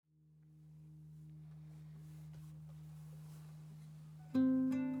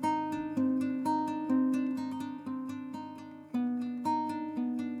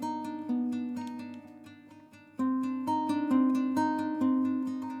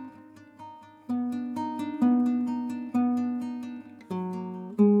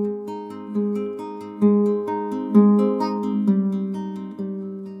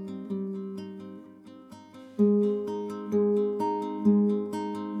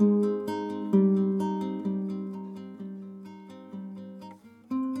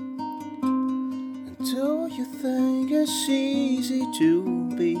it's easy to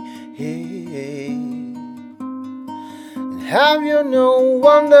be here. And have you no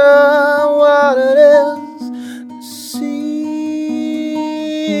wonder what it is to see?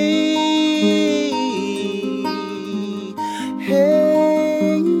 Hey,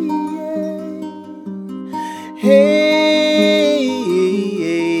 hey.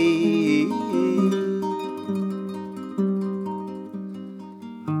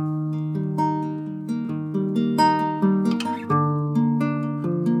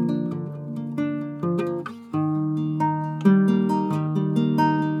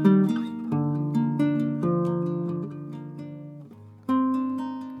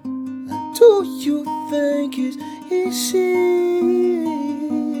 Do you think it's easy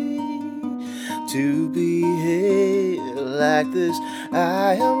to be here like this?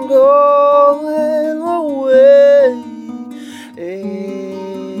 I am going away. Hey,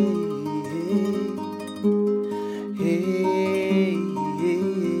 hey,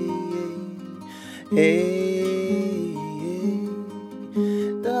 hey, hey,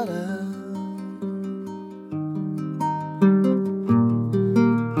 da da.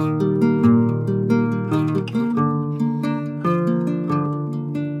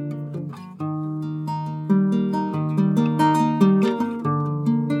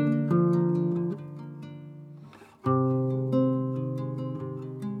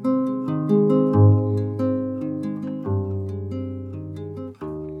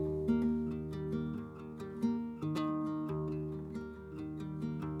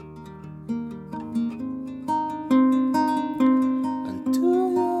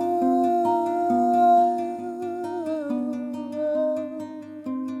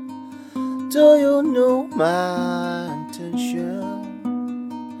 Do you know my intention?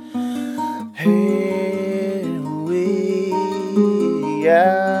 Here we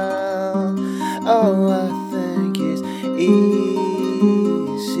are. Oh, I think it's easy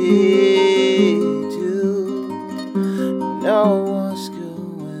to know what's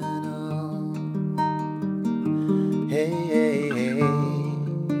going on. Hey, hey, hey.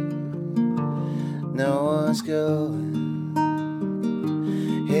 Know what's going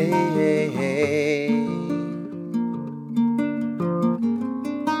on. Hey, hey, hey.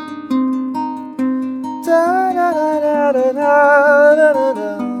 Da da da da da da da da.